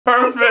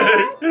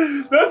Perfect.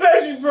 That's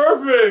actually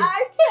perfect.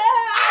 I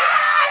can't.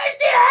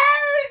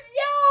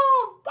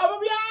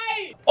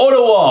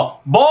 Ottawa,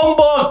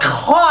 Bomba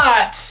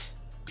Clot.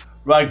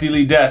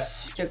 YaBoyRockLee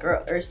Des. Your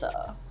girl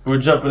Ursa. We're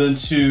jumping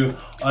into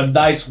a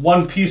nice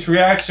One Piece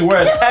reaction. We're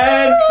at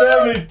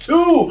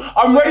 1072.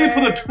 I'm ready for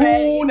the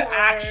toon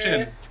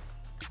action.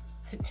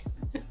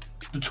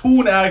 The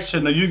toon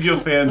action. The Yu-Gi-Oh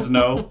fans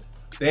know.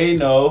 They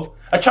know.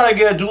 I tried to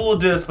get a dual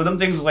disc, but them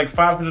things was like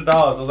 $500.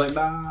 I was like,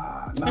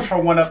 nah, not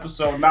for one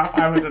episode, not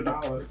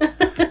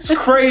 $500. It's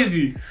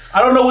crazy.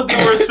 I don't know what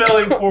they were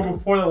selling for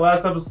before the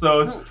last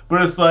episode,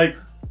 but it's like,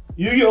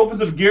 Yu-Gi-Oh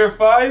opens up Gear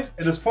 5,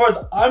 and as far as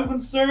I'm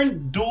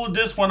concerned, dual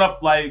disc went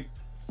up like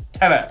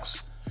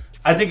 10x.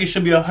 I think it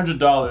should be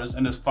 $100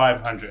 and it's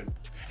 $500.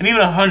 And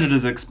even 100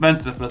 is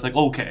expensive, but it's like,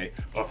 okay,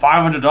 but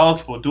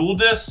 $500 for a dual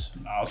disc?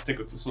 No, I'll stick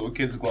with this little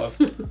kid's glove.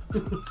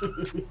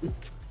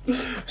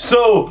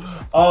 So,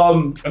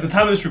 at the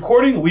time of this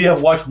recording, we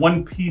have watched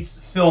One Piece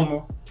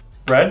film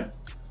Red.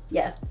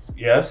 Yes.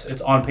 Yes,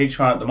 it's on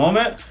Patreon at the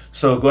moment,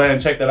 so go ahead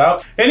and check that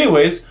out.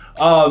 Anyways,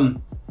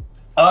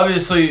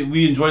 obviously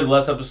we enjoyed the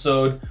last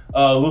episode.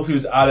 Luffy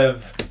was out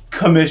of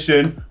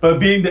commission, but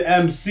being the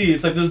MC,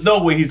 it's like there's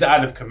no way he's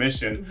out of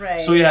commission.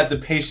 Right. So we had to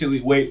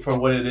patiently wait for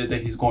what it is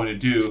that he's going to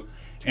do.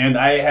 And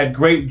I had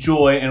great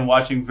joy in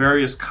watching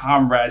various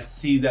comrades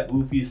see that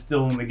Luffy is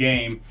still in the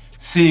game,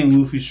 seeing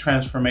Luffy's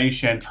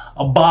transformation,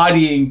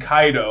 embodying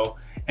Kaido,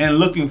 and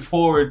looking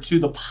forward to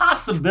the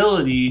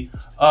possibility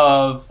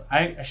of,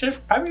 I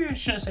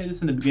shouldn't say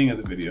this in the beginning of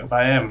the video,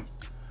 but I am,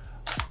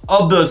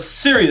 of the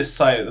serious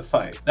side of the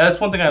fight. That's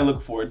one thing I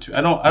look forward to.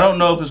 I don't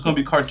know if it's gonna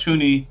be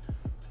cartoony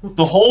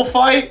the whole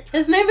fight.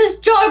 His name is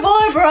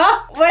Joyboy,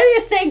 bruh. What do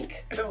you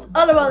think? It's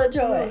all about the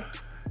joy.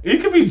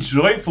 It could be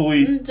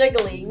joyfully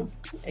jiggling.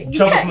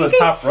 Jumping from the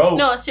top rope.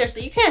 No,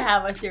 seriously, you can't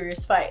have a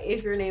serious fight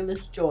if your name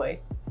is Joy.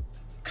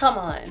 Come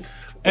on.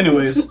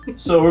 Anyways,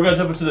 so we're gonna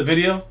jump into the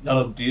video. Y'all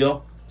know the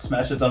deal.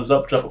 Smash a thumbs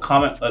up, drop a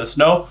comment, let us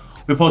know.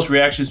 We post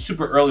reactions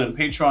super early on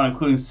Patreon,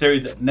 including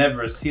series that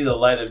never see the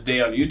light of day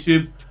on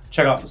YouTube.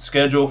 Check out the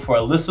schedule for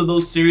a list of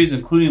those series,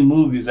 including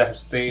movies that have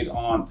stayed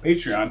on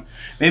Patreon.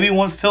 Maybe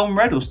one film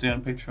Red will stay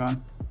on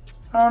Patreon.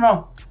 I don't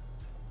know.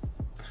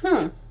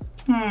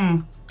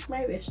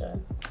 Maybe I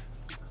should.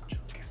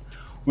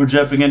 We're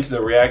jumping into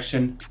the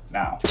reaction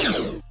now.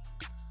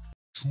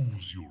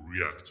 Choose your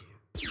reactor.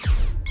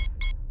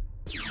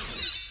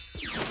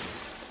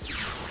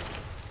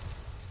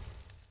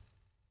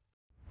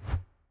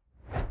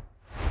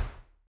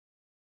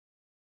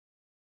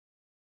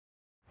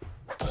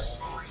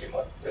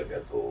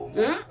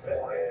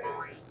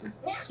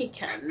 He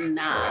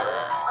cannot.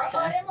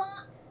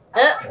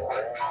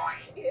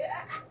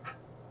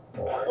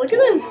 Look at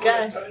this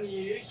guy.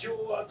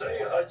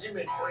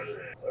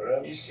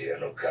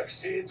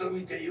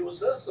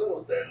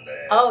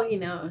 Oh, he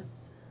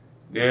knows.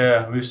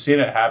 Yeah, we've seen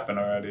it happen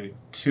already.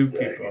 2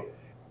 people.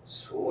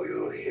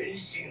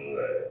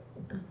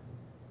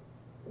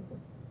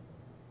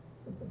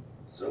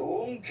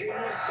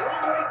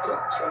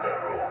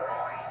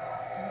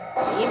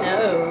 He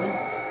knows.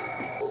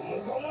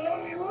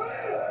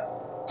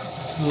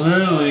 It's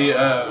literally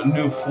a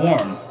new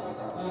form.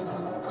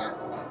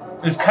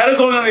 Is Kaido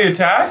going on the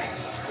attack?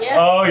 Yeah.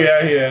 Oh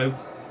yeah, he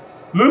is.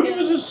 Luffy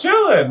was just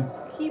chilling.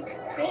 Keep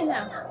being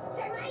him.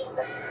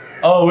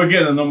 Oh, we're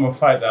getting the normal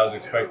fight that I was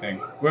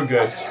expecting. We're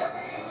good.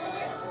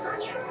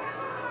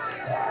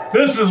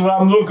 This is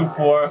what I'm looking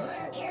for.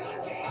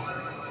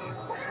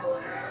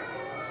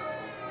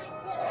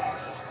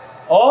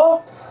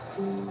 Oh?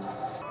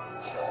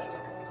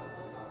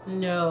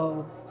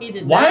 No, he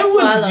did Why not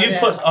swallow would you that.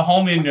 put a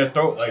homie in your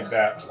throat like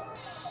that?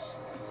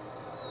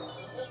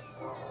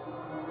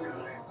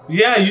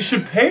 Yeah, you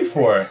should pay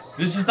for it.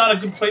 This is not a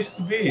good place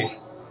to be.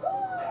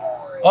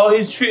 Oh,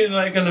 he's treating it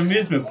like an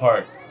amusement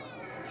park.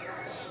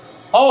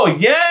 Oh,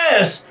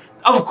 yes!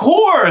 Of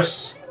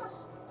course!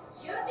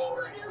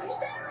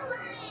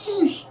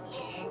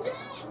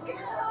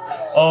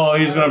 Oh,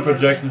 he's gonna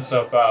project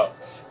himself out.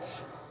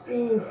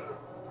 You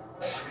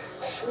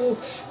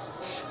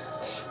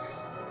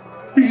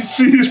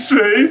see his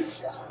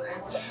face?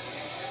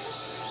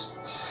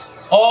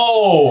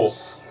 Oh!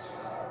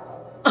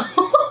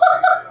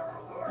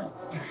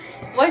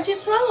 Why'd you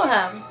swallow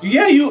him?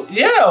 Yeah,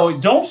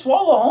 don't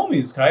swallow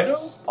homies,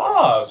 Kaido.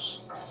 Pause.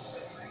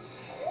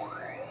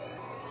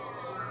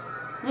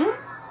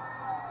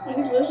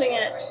 He's losing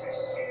it.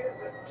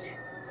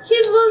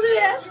 He's losing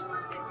it.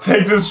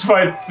 Take this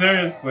fight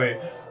seriously.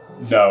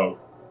 No.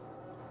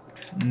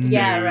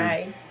 Yeah,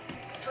 right.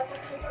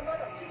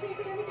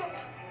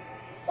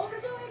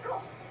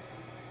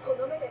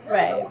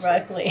 Right,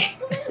 Rockley.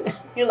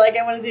 You're like,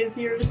 I want to see a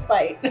serious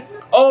fight.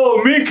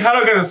 Oh, me and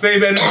Kaido got the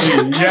same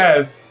energy.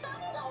 Yes.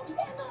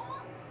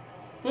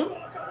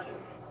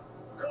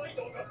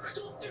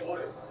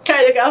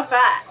 Kaido got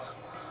fat.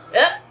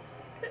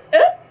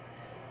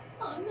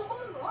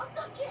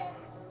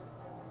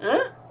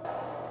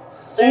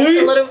 There's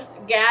a little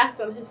gas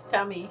on his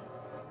tummy.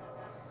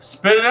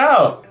 Spit it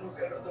out.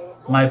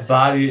 My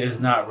body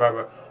is not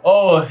rubber.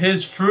 Oh,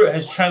 his fruit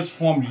has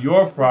transformed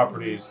your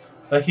properties.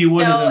 Like he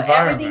would his environment. So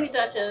everything he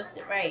touches,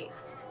 right.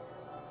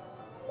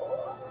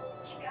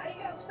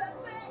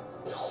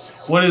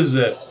 What is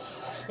it?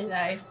 His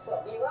eyes.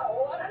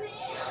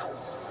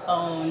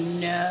 Oh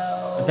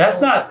no.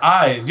 That's not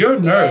eyes. You're a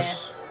nurse. Yeah.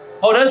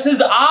 Oh, that's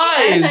his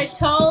eyes. Yes, I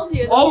told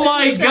you. Oh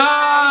my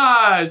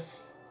gosh.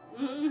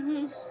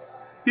 Mm-hmm.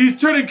 He's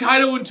turning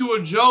Kaido into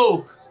a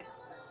joke.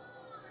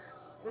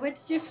 What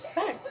did you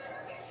expect?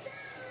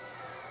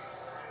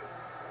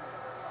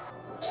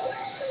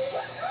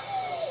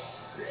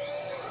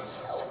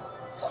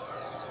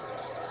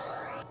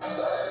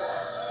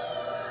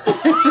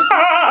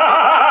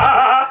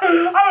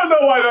 I don't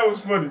know why that was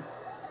funny.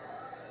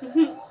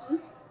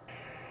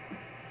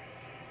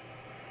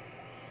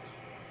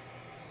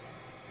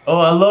 Oh,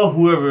 I love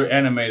whoever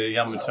animated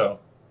Yamato.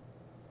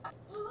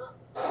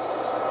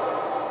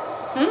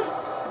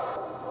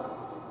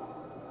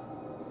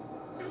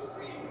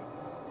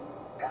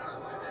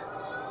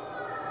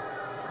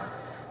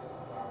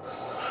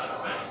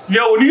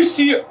 Yo, when you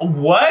see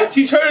what?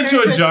 He turned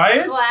into a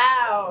giant?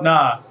 Cloud.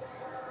 Nah.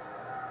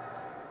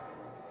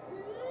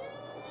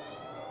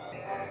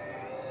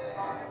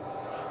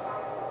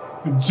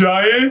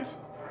 Giant?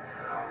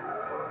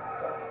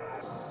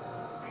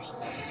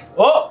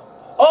 Oh!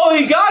 Oh,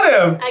 he got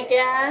him!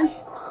 Again.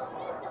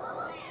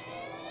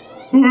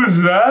 Who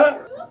is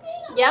that?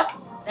 Yep,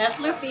 that's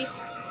Luffy.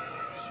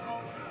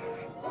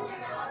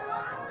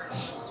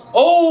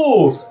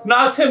 Oh!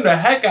 Knocked him the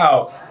heck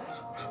out.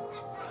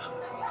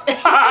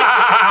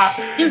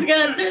 He's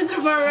gonna twist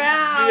him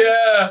around.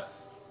 Yeah.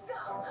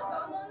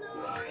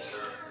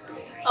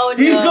 Oh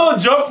no. He's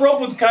gonna jump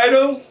rope with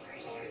Kaido?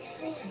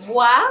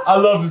 Wow. I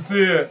love to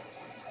see it.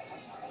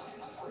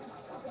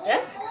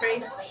 That's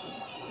crazy.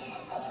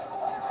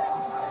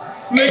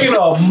 Making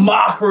a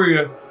mockery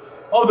of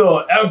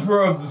the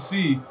Emperor of the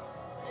Sea.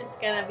 It's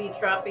gonna be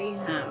dropping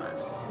hammer.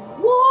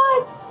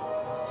 What?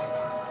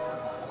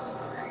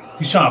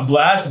 He's trying to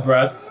blast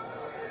breath.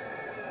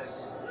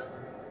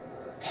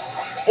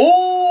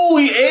 Oh,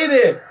 he ate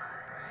it.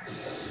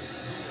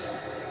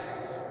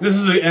 This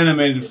is an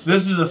animated.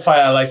 This is a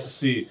fight I like to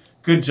see.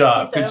 Good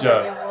job. Good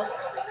job.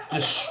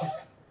 Just.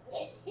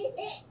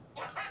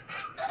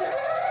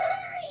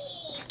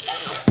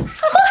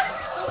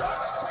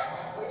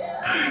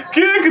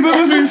 Kid, because it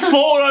must be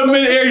floating on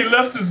midair. He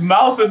left his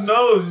mouth and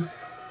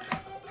nose.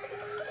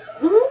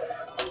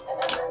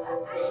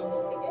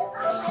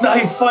 Now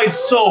he fights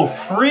so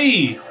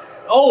free.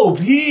 OP.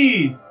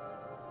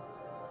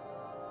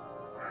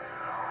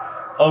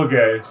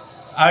 Okay.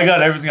 I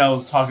got everything I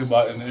was talking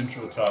about in the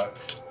intro talk.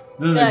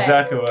 This is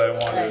exactly what I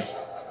wanted.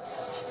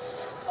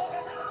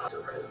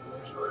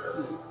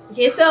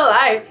 He's still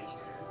alive.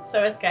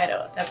 So is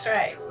Kaido. That's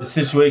right. The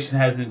situation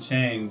hasn't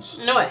changed.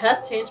 No, it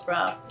has changed,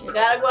 bro. You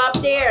gotta go up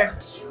there.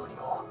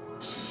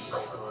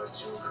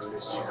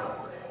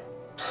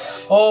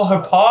 Oh, her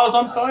paw's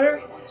on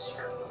fire?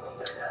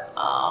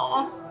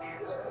 Aww.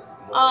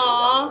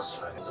 Aww.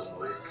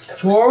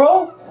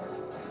 Zoro?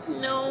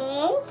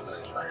 No.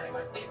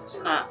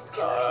 Not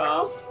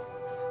Zoro.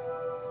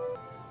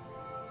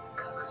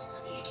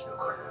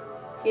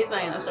 He's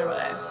not gonna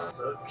survive.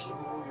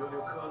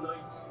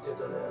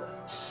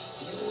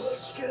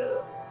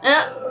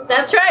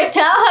 That's right.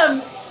 Tell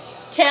him.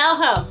 Tell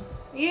him.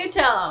 You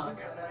tell him.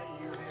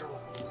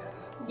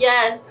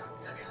 Yes.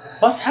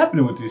 What's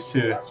happening with these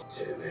two?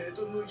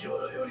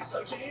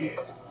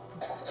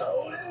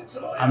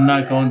 I'm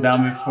not going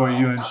down before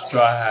you in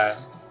Straw Hat.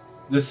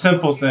 The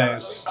simple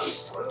things.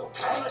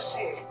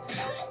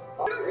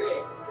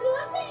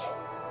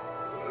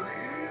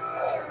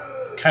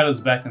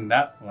 Kaido's back in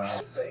that one.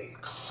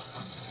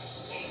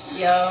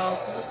 Yo.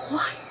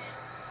 What?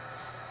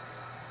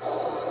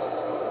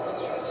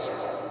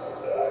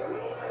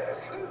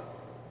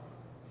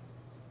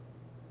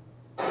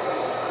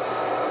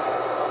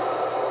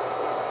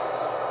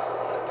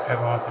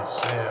 Everyone can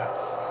see it.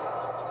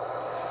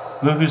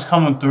 Luffy's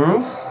coming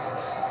through.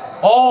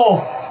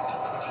 Oh!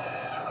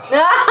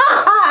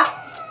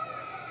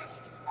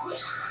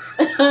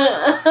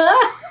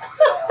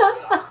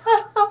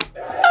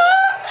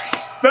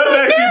 That's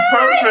actually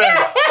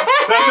perfect.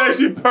 That's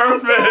actually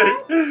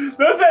perfect.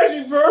 That's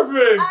actually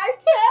perfect. I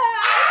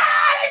can't.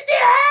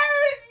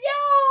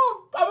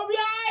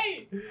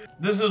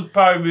 This is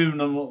probably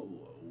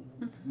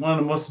one of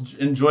the most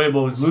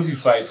enjoyable Luffy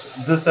fights.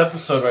 This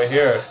episode right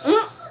here.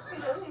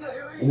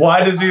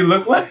 Why does he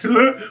look like?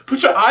 Look,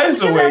 put your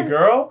eyes away,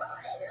 girl.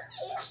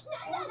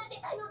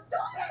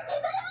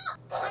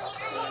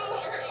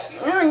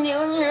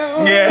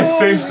 Yeah,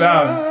 same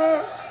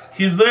sound.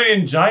 He's literally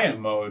in giant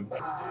mode.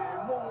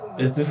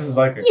 This is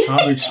like a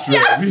comic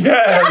strip.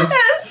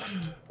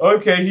 Yes.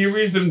 Okay, he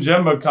reads some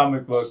Gemma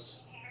comic books.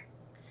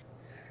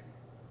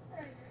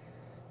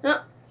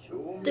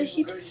 Did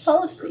he just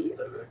fall asleep?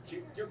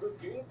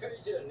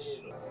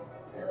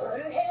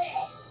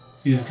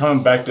 He's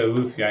coming back to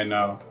Luffy, I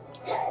know.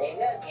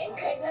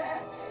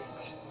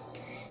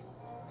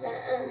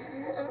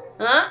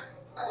 Huh?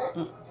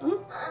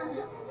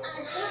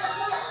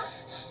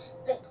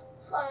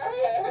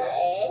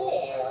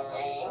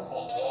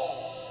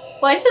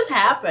 What just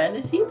happened?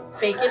 Is he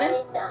faking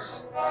it?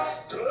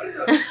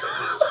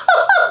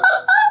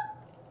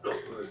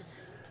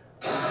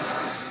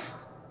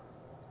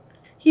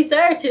 He's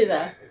there too,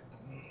 though.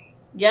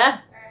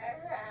 Yeah.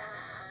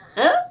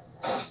 Huh?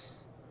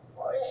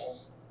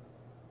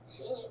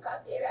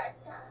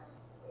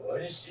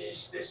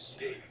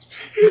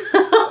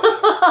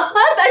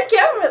 I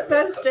can't with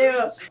this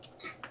too.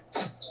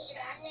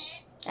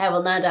 I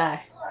will not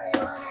die.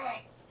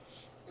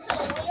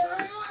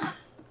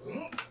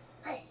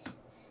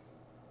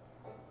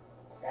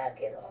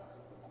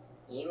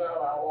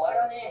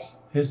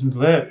 His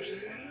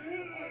lips.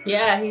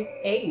 Yeah, he's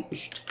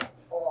aged.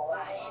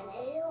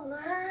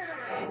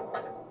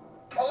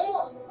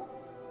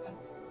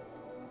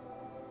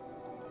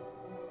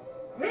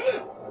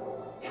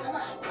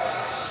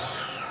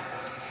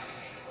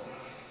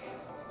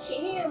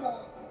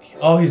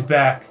 Oh, he's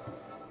back.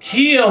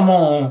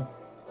 Kiyomon.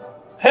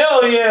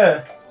 Hell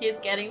yeah. He's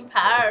getting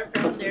power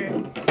from there.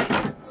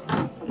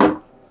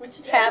 What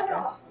just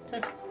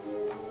happened?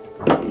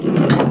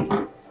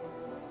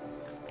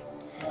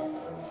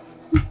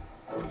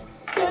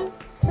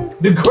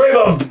 The grave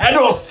of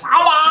Edo-sama!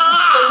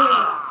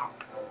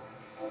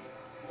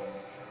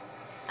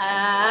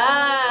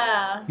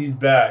 Ah. He's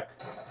back.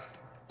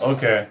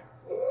 Okay.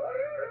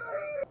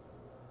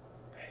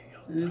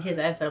 His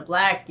eyes are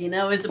black, you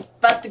know, he's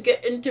about to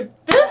get into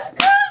business. His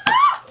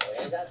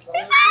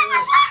eyes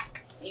are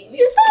black!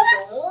 His eyes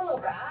are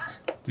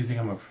black! Do you think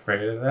I'm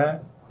afraid of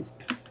that?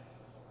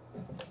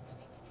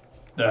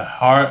 The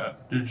heart,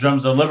 the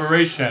drums of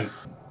liberation.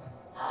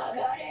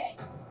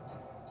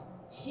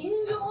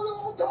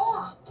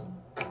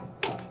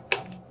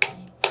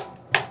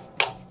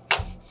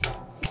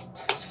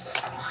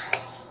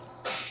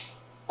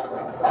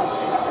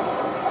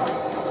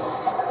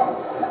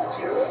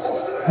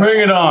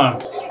 Bring it on.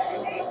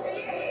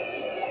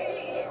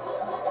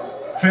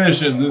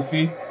 Finish it,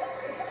 Luffy.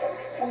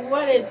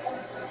 What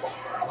is...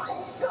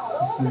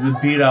 This is the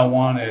beat I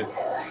wanted.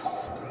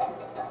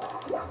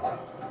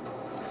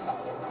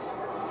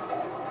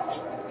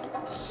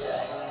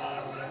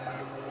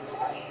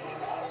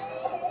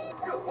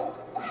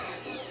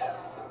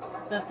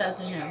 Stop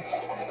touching him.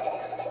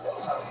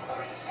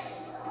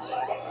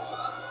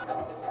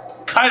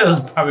 Kaido's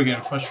probably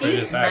getting frustrated.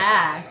 He's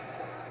mad.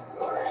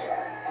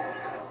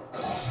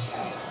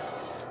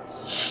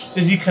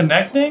 Is he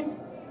connecting?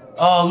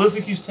 Oh,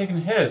 Luffy keeps taking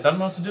hits. I don't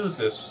know what to do with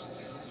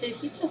this. Did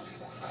he just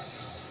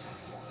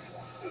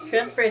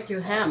transfer it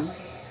to him?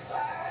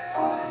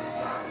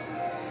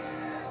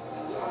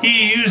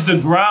 He used the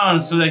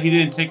ground so that he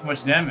didn't take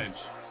much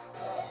damage.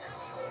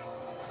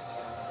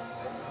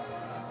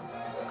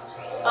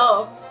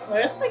 Oh,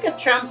 well, it's like a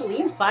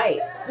trampoline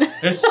fight.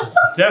 It's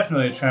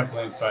definitely a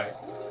trampoline fight.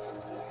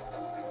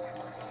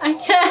 I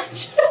can't.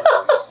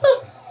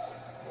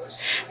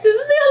 This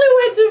is the only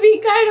way to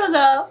beat Kaido,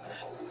 though.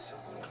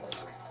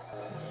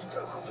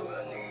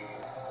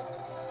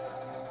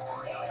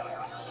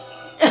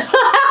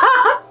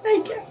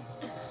 Thank you.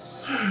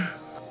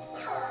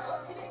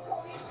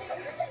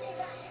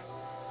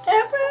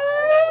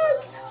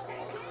 Epic!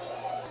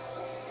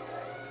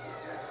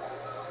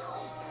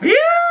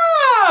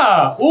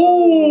 Yeah!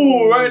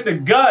 Ooh, right in the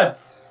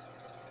guts.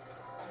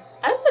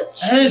 That's a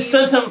cheap. And it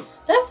sent him.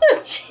 That's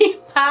a cheap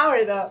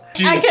power, though.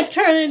 I could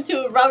turn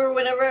into rubber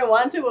whenever I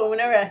want to, but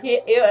whenever I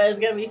hit it, it's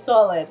gonna be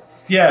solid.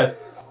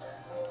 Yes.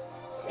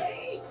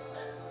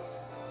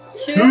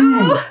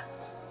 Two.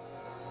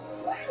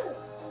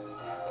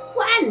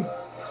 One.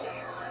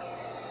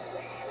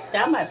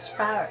 That much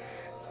power.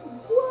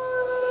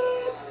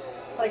 What?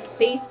 It's like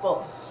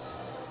baseball.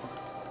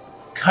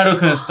 Kaido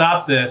couldn't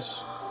stop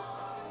this.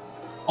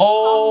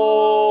 Oh.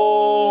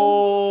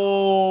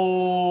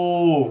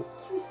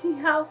 You see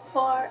how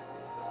far?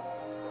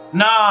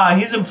 Nah,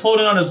 he's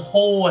imploding on his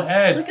whole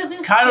head. Look at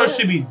this. Kaido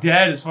should be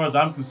dead as far as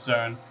I'm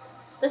concerned.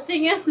 The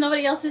thing is,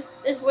 nobody else is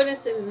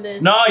witnessing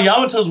this. No,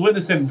 Yamato's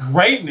witnessing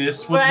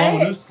greatness with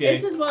Momonosuke.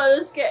 This is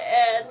Momonosuke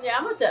and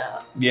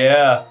Yamato.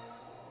 Yeah.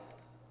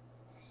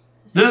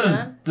 This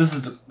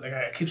is like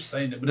I keep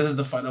saying it, but this is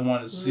the fight I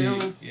wanted to see.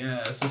 No.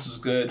 Yes, this is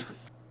good.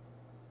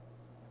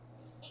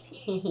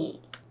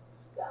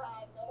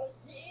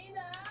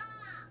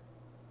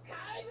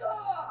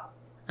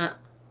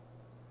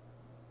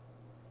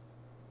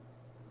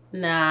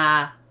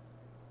 Nah.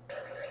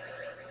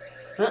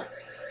 Huh?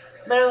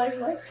 They're like,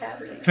 what's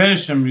happening?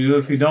 Finish him, you.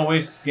 If you don't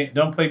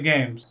don't play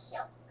games.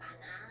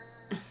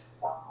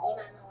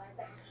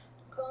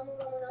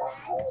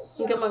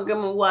 Come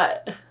on,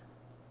 what?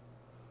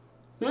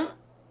 Hmm?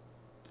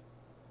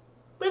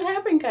 What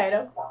happened,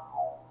 Kaido?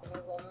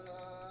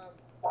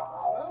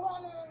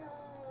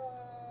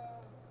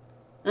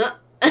 Huh?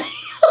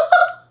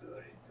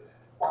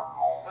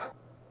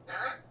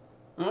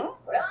 Hmm?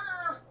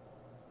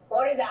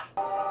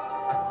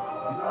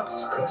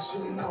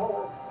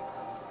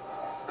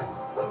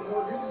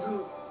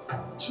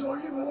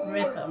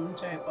 Rhythm,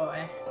 Joyboy.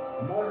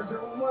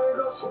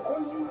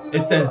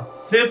 It's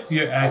as if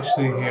you're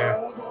actually here.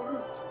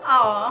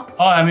 Aw.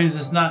 Oh, that means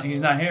he's not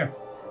here.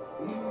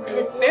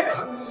 His spirit.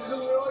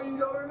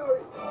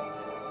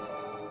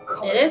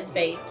 is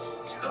fate.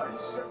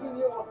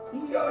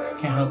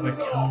 Can't help but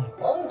count.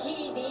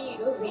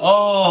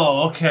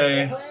 Oh,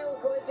 okay.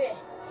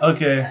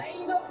 Okay.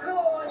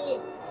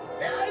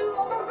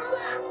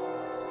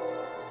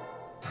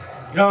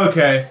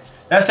 Okay.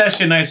 That's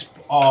actually a nice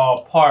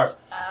part.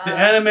 The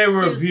anime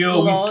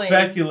reveal, we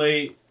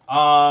speculate.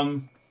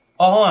 Oh,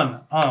 hold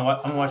on.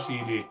 I'm watching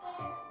ED.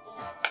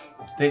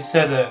 They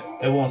said that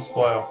it won't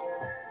spoil.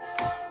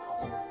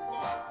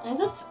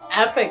 This is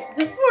epic.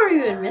 This is what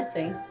we've been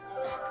missing.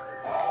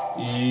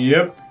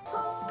 Yep.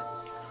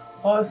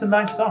 Oh, it's a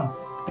nice song.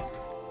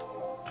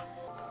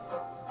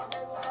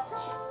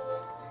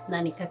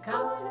 Nanikaka.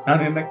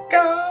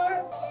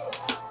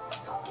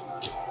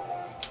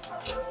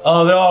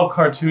 Oh, they're all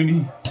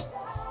cartoony.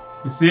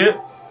 You see it?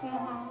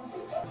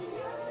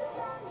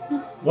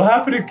 What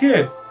happened to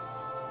Kid?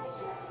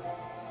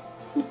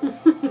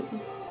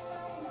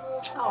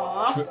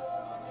 Aww.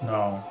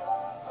 No.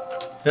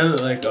 They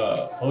look like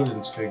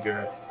Odin's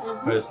figure,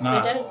 but it's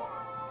not.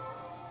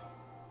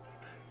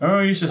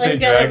 Remember we used to say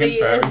dragon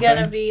for everything? It's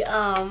gonna be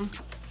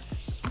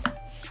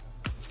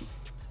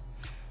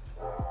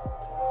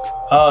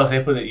Oh,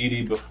 they put the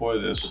ED before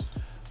this.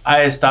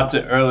 I stopped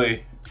it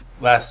early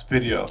last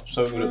video,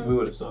 so we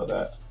would have saw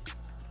that.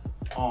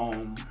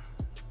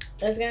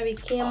 It's gonna be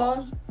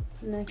Kiemon,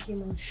 not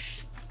Kiemon.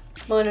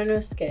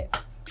 Mononosuke,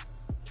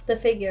 the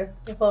figure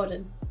of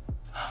Odin.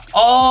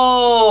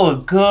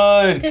 Oh,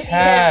 good catch. Because he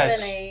has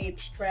been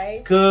aged,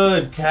 right?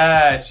 Good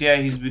catch. Yeah,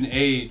 he's been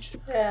aged.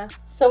 Yeah.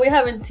 So we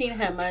haven't seen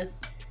him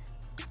as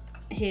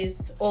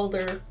his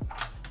older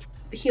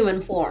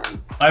human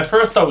form. I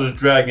first thought it was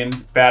dragon,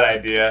 bad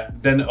idea.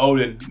 Then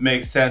Odin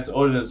makes sense.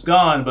 Odin is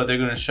gone, but they're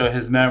gonna show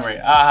his memory.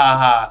 Ah ha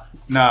ha.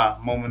 Nah,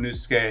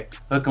 Momonosuke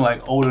looking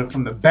like Odin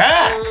from the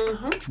back.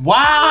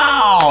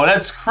 Wow,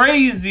 that's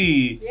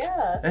crazy.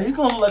 Yeah. And he's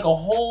gonna look like a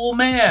whole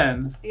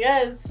man.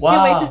 Yes.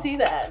 Wow. Can't wait to see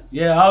that.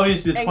 Yeah,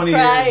 obviously the 20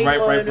 years.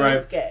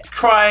 Right.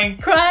 Crying.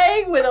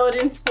 Crying with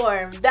Odin's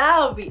form. That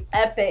would be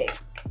epic.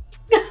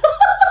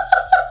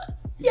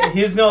 Yes.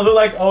 He's gonna look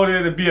like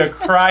Odin and be a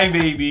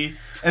crybaby.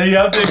 And you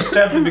have to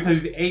accept it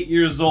because he's 8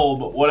 years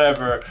old, but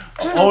whatever.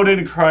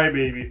 Odin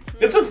crybaby.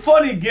 It's a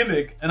funny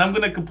gimmick, and I'm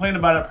gonna complain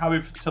about it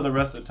probably till the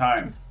rest of the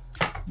time.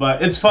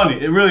 But it's funny.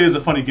 It really is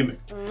a funny gimmick.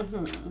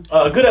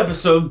 Good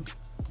episode.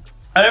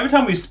 And every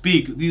time we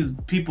speak, these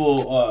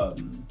people,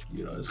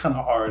 you know, it's kind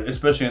of hard,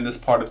 especially in this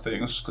part of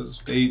things,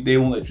 because they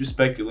won't let you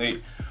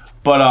speculate.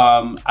 But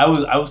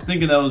I was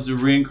thinking that was a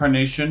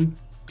reincarnation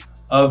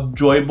of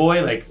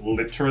Joyboy, like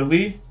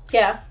literally.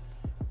 Yeah.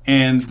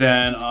 And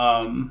then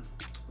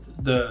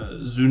the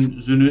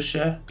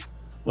Zunusha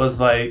was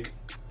like,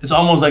 it's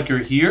almost like you're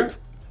here.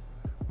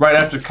 Right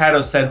after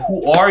Kaido said,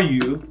 "Who are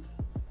you?"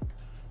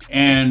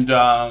 And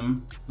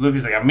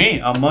Luffy's like, "I'm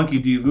me. I'm Monkey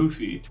D.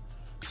 Luffy."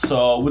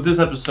 So with this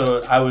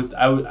episode, I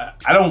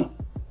don't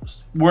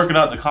working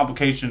out the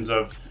complications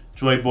of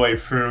Joyboy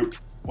fruit,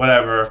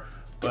 whatever,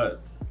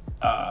 but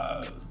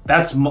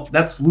that's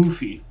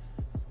Luffy,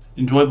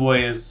 and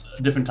Joyboy is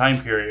a different time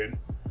period.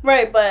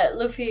 Right, but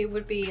Luffy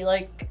would be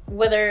like,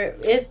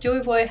 if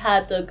Joyboy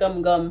had the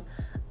gum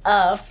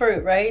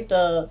fruit, right?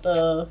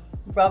 The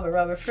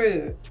rubber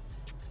fruit,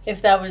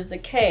 if that was the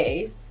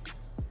case,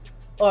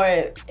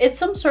 or it's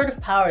some sort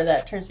of power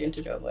that turns you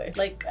into Joyboy.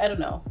 Like, I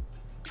don't know.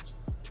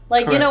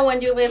 Like, correct. You know,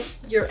 when you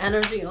lift your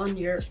energy on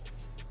your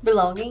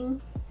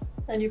belongings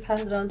and you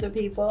pass it on to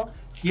people?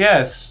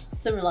 Yes.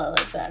 Similar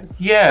like that.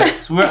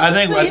 Yes. I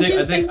think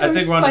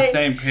we're on the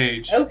same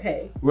page.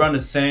 Okay. We're on the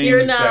same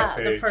You're not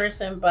page. the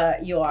person,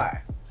 but you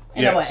are.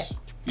 In a way.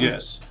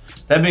 Yes.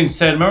 That being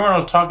said, remember when I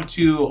was talking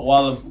to you a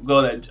while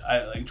ago that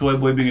I like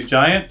Joyboy being a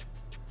giant?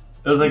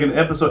 It was like in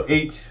episode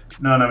 8.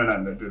 No,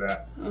 don't do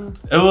that.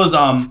 It was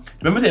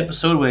remember the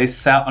episode where they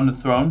sat on the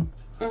throne?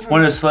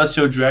 One of the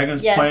celestial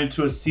dragons pointed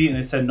to a seat and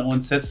they said no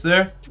one sits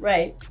there?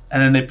 Right.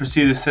 And then they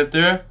proceeded to sit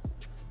there?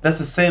 That's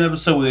the same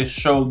episode where they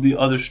showed the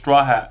other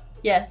Straw Hat.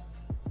 Yes.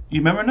 You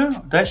remember now?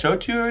 Did I show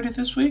it to you already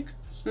this week?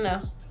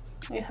 No.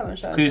 You haven't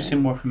shown it. Because you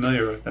seem more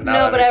familiar with it now.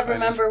 No, but I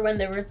remember when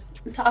they were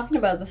talking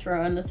about the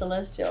throne and the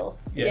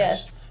celestials.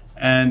 Yes.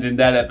 And in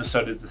that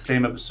episode, it's the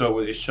same episode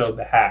where they showed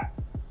the hat.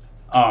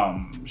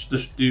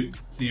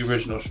 The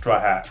original Straw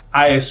Hat.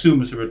 I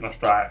assume it's the original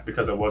Straw Hat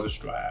because it was a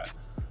Straw Hat.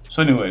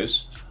 So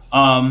anyways,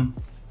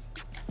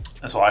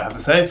 that's all I have to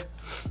say.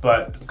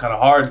 But it's kind of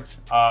hard.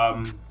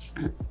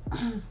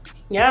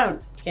 Yeah,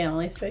 can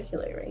only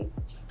speculate, right?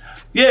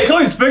 Yeah, you can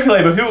only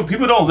speculate, but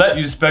people don't let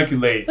you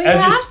speculate. But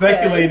as you're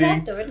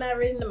speculating, we're not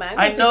reading the manga.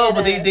 I know,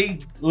 but they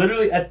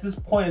literally at this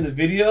point in the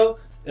video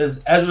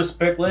as we're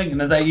speculating,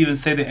 and as I even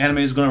say the anime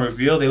is going to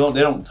reveal, they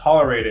don't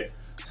tolerate it.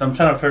 So I'm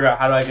trying to figure out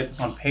how do I get this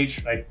on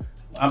page. Like,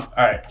 all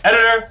right,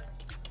 editor,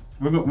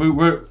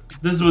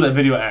 this is where the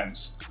video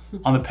ends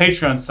on the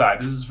Patreon side.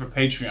 This is for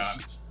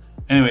Patreon.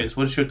 Anyways,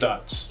 what's your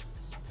thoughts?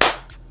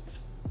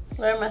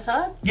 What are my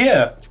thoughts?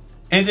 Yeah,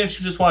 anything you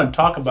just want to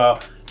talk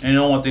about, and you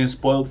don't want things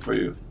spoiled for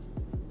you.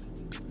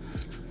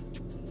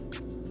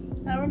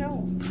 I don't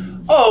know.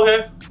 Oh,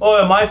 okay. Oh,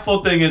 and my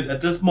full thing is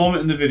at this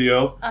moment in the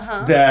video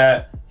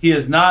that He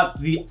is not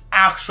the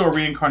actual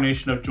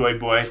reincarnation of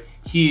Joyboy.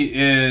 He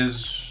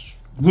is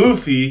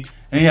Luffy,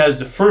 and he has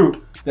the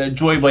fruit that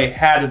Joyboy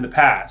had in the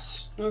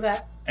past. Okay.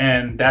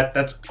 And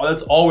that's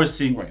all we're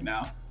seeing right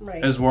now.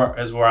 Right. Is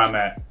where I'm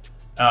at.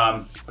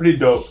 Pretty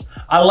dope.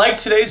 I like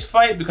today's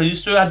fight because you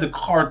still had the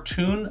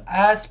cartoon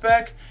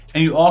aspect,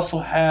 and you also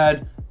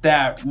had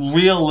that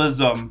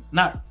realism.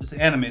 Not it's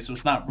anime, so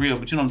it's not real,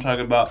 but you know what I'm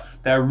talking about.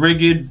 That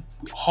rigid,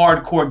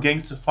 hardcore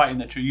gangster fighting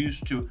that you're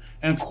used to,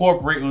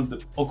 incorporated with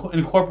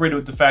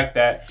the fact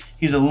that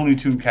he's a Looney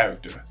Tune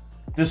character.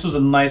 This was a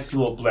nice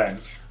little blend.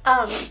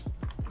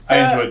 So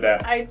I enjoyed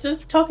that. I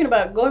just talking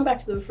about going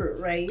back to the fruit,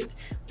 right?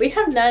 We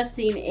have not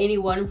seen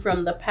anyone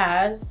from the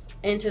past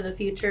into the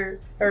future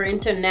or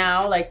into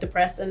now, like the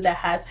present, that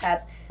has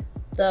had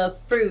the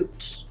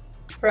fruit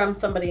from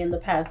somebody in the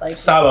past. Like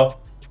Sabo.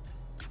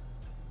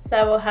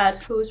 Sabo had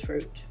whose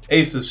fruit?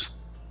 Ace's.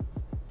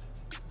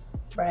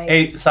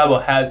 Right. Sabo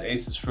has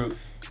Ace's fruit.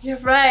 You're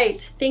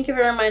right. Thank you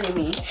for reminding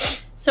me.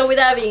 So with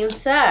that being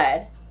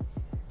said,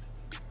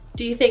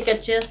 do you think a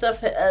gist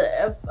of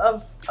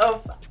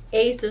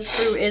Ace's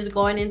fruit is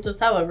going into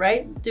Sabo,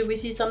 right? Did we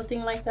see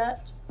something like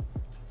that?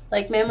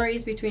 Like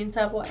memories between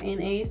Sabo and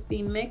Ace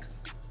being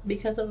mixed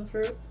because of the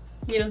fruit?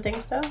 You don't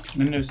think so? I've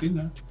never seen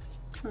that.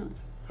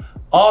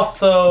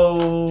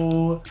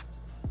 Also,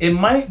 it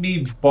might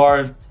be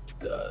the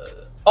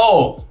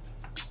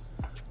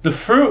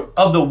fruit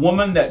of the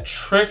woman that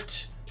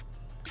tricked...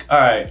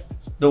 Alright.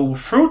 The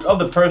fruit of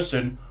the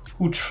person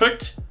who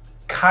tricked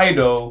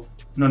Kaido...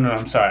 No,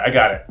 I'm sorry. I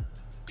got it.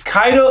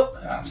 Kaido...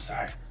 I'm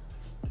sorry.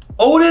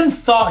 Odin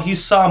thought he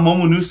saw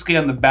Momonosuke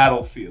on the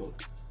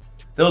battlefield.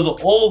 There was an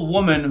old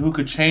woman who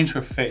could change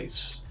her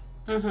face.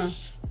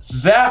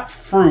 That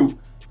fruit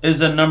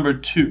is a number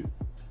 2.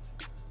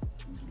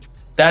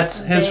 That's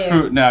his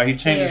fruit now. He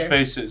changes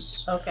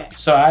faces. Okay.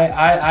 So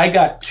I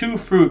got 2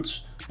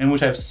 fruits in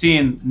which I've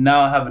seen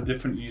now have a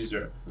different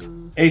user.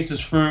 Ace's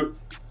fruit,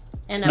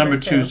 and number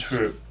 2's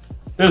fruit.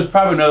 There's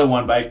probably another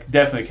one, but I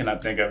definitely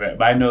cannot think of it.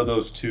 But I know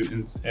those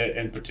 2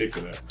 in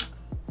particular.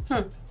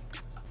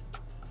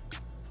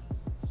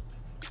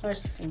 I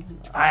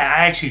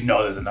actually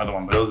know there's another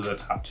one, but those are the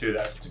top 2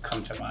 that's to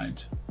come to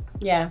mind.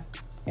 Yeah,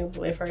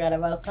 we forgot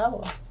about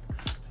Sabo.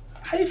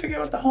 How do you forget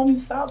about the homie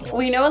Sabo?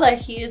 We know that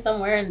he is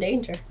somewhere in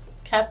danger,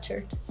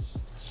 captured.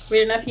 We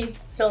don't know if he's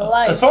still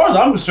alive. As far as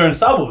I'm concerned,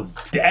 Sabo is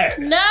dead.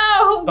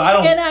 No,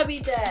 but he cannot be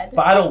dead.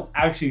 But I don't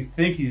actually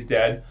think he's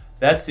dead.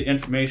 That's the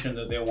information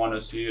that they want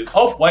us to use.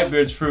 Oh,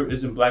 Whitebeard's fruit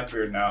is in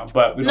Blackbeard now,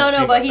 but we don't see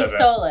but much he of it.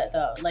 stole it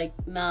though. Like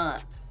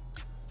not.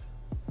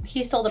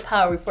 He stole the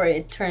power before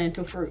it turned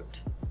into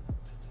fruit.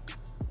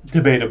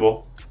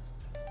 Debatable.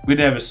 We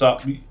never saw.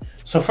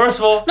 So first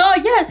of all. No,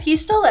 yes, he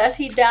stole it. As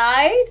he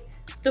died,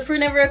 the fruit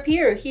never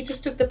appeared. He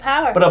just took the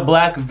power. But a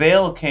black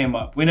veil came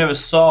up. We never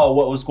saw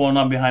what was going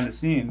on behind the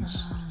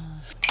scenes.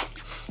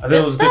 I think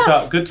it was good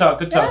talk.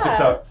 Good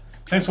talk.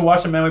 Thanks for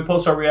watching, man. We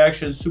post our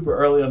reactions super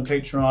early on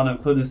Patreon,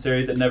 including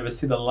series that never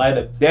see the light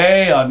of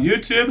day on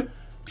YouTube.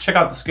 Check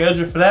out the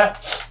schedule for that.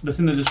 That's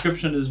in the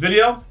description of this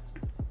video.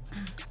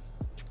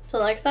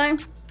 Till next time.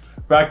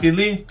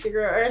 YaBoyRockLee.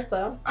 Figure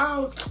Ursa.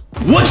 Out.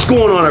 What's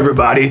going on,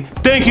 everybody?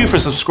 Thank you for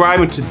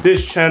subscribing to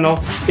this channel.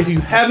 If you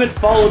haven't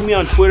followed me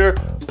on Twitter,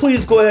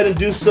 please go ahead and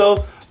do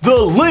so. The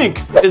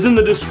link is in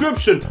the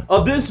description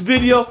of this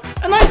video,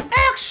 and I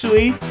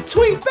actually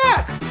tweet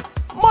back.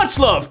 Much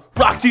love,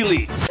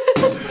 YaBoyRockLee.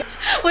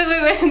 Wait,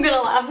 I'm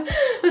gonna laugh.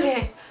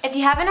 Okay. If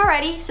you haven't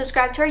already,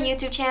 subscribe to our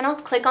YouTube channel,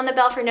 click on the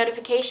bell for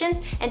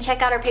notifications, and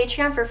check out our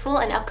Patreon for full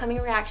and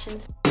upcoming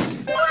reactions.